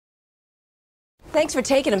Thanks for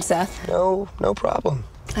taking him, Seth. No problem.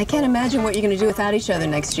 I can't imagine what you're going to do without each other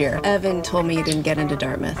next year. Evan told me you didn't get into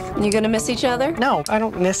Dartmouth. You going to miss each other? No, I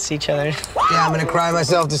don't miss each other. Yeah, I'm gonna cry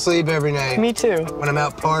myself to sleep every night. Me too. When I'm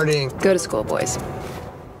out partying. Go to school, boys.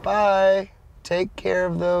 Bye. Take care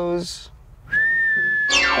of those.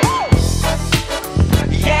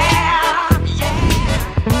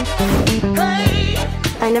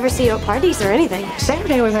 I never see you at parties or anything.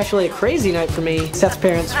 Saturday was actually a crazy night for me. Seth's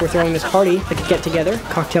parents were throwing this party, like a get-together,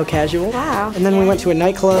 cocktail casual. Wow. And then we went to a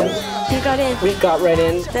nightclub. You got in. We got right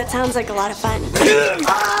in. That sounds like a lot of fun.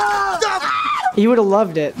 You would have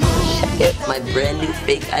loved it. Get my brand new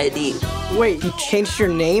fake ID. Wait, you changed your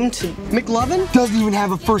name to McLovin? Doesn't even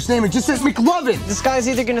have a first name, it just says McLovin. This guy's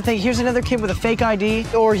either gonna think, here's another kid with a fake ID,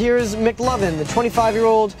 or here's McLovin, the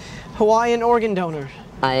 25-year-old Hawaiian organ donor.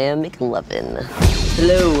 I am McLovin.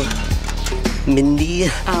 Hello, Mindy.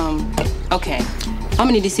 Okay. I'm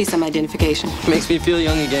gonna need to see some identification. Makes me feel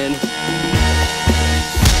young again.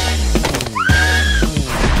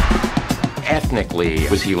 Ethnically,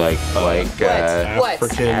 was he like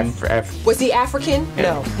African? Was he African?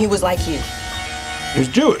 No, he was like you. He was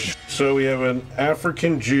Jewish. So we have an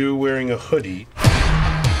African Jew wearing a hoodie.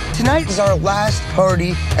 Tonight is our last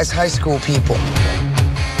party as high school people.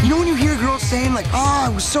 You know when you hear girls saying like, oh, I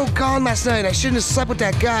was so gone last night, I shouldn't have slept with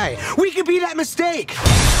that guy. We could be that mistake.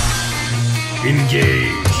 Engage.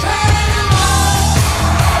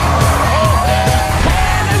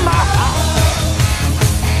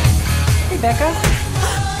 Hey, Becca.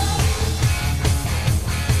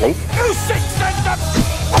 Hey. You six-cent up!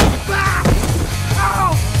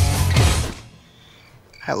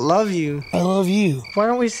 I love you. I love you. Why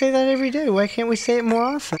don't we say that every day? Why can't we say it more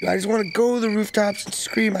often? I just want to go to the rooftops and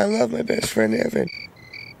scream, I love my best friend Evan.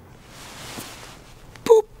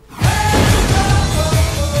 Boop.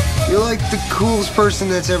 You're like the coolest person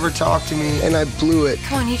that's ever talked to me, and I blew it.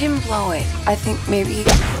 Come on, you didn't blow it. I think maybe...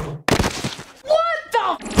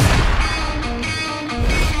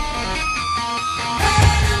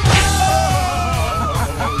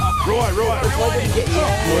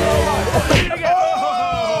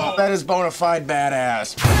 That is bona fide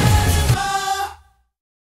badass.